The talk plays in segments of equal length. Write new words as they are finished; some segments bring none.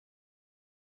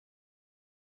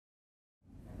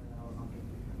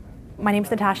My name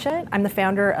is Natasha. I'm the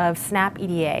founder of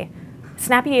SnapEDA.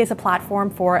 SnapEDA is a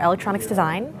platform for electronics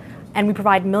design, and we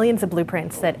provide millions of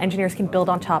blueprints that engineers can build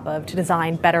on top of to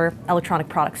design better electronic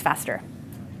products faster.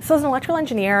 So as an electrical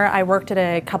engineer, I worked at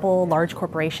a couple large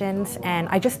corporations, and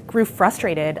I just grew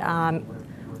frustrated.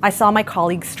 I saw my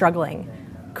colleagues struggling,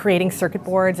 creating circuit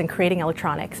boards and creating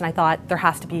electronics, and I thought there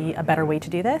has to be a better way to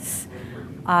do this.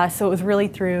 So it was really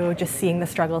through just seeing the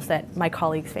struggles that my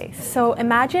colleagues face. So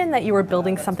imagine that you were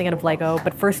building something out of Lego,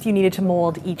 but first you needed to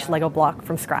mold each Lego block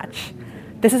from scratch.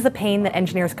 This is the pain that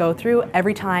engineers go through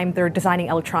every time they're designing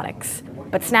electronics.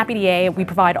 But SnapEDA, we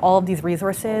provide all of these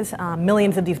resources,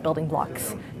 millions of these building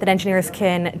blocks that engineers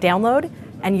can download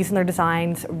and use in their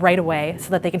designs right away so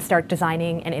that they can start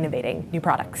designing and innovating new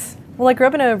products. Well, I grew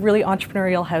up in a really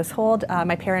entrepreneurial household.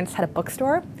 My parents had a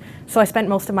bookstore, so I spent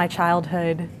most of my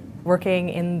childhood working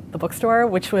in the bookstore,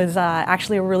 which was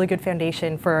actually a really good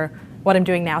foundation for what I'm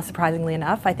doing now, surprisingly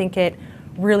enough. I think it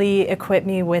really equipped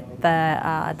me with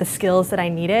the skills that I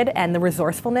needed and the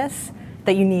resourcefulness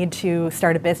that you need to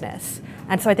start a business.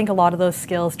 And so I think a lot of those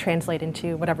skills translate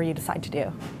into whatever you decide to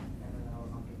do.